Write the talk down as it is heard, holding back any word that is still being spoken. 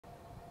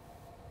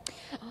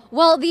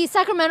Well, the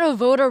Sacramento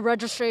Voter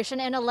Registration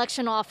and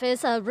Election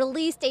Office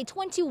released a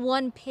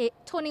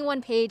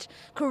 21-page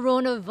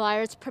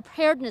coronavirus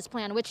preparedness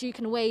plan, which you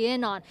can weigh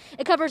in on.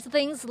 It covers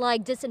things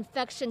like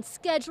disinfection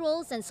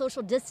schedules and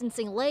social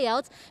distancing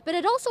layouts, but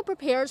it also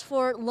prepares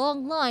for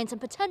long lines and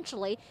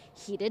potentially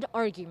heated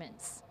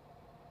arguments.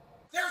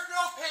 There's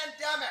no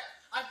pandemic.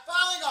 I'm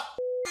filing a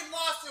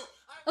lawsuit.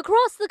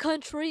 Across the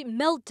country,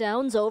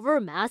 meltdowns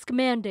over mask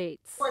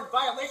mandates. For in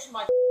violation of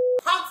my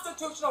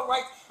constitutional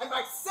rights and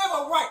my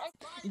civil rights.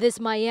 This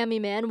Miami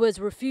man was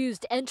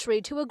refused entry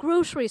to a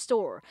grocery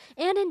store.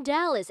 And in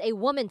Dallas, a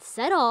woman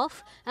set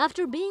off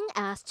after being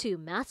asked to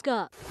mask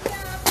up.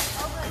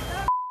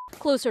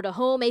 Closer to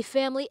home, a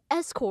family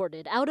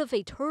escorted out of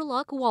a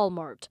Turlock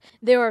Walmart.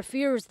 There are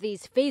fears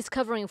these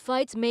face-covering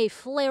fights may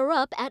flare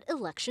up at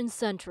election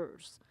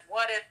centers.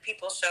 What if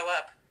people show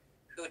up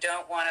who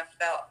don't want to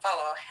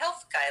follow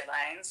health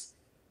guidelines,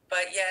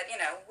 but yet,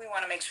 we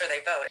want to make sure they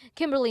vote?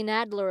 Kimberly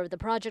Nadler of the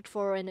Project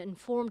for an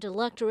Informed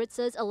Electorate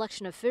says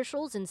election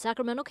officials in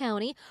Sacramento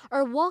County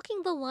are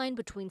walking the line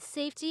between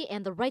safety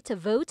and the right to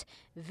vote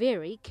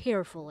very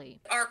carefully.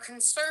 Our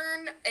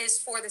concern is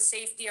for the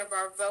safety of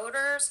our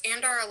voters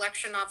and our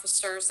election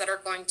officers that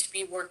are going to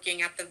be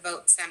working at the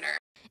vote center.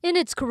 In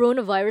its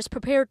coronavirus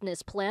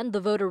preparedness plan,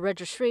 the Voter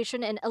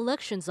Registration and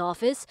Elections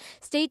Office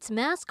states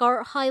masks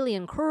are highly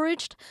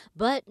encouraged,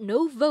 but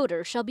no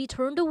voter shall be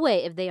turned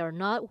away if they are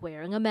not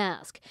wearing a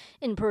mask.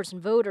 In-person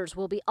voters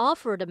will be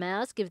offered a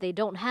mask if they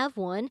don't have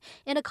one,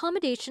 and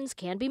accommodations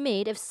can be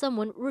made if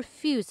someone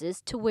refuses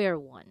to wear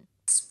one.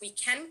 We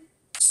can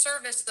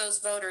service those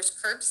voters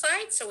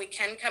curbside, so we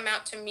can come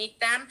out to meet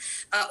them,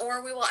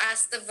 or we will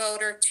ask the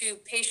voter to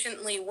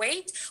patiently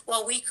wait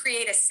while we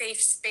create a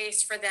safe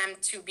space for them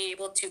to be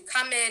able to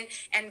come in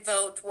and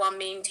vote while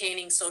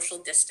maintaining social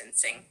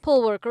distancing.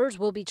 Poll workers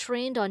will be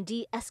trained on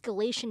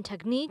de-escalation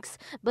techniques,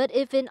 but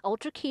if an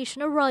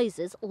altercation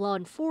arises, law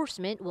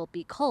enforcement will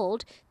be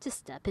called to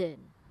step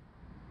in.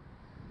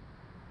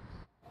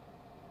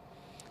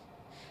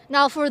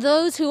 Now, for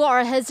those who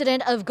are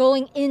hesitant of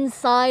going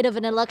inside of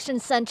an election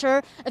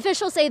center,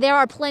 officials say there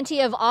are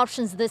plenty of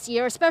options this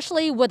year,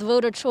 especially with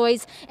voter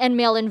choice and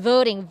mail-in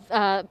voting.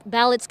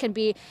 Ballots can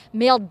be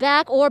mailed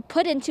back or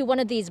put into one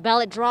of these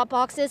ballot drop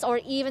boxes or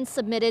even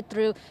submitted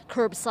through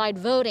curbside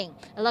voting.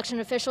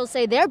 Election officials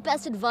say their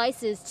best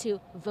advice is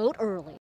to vote early.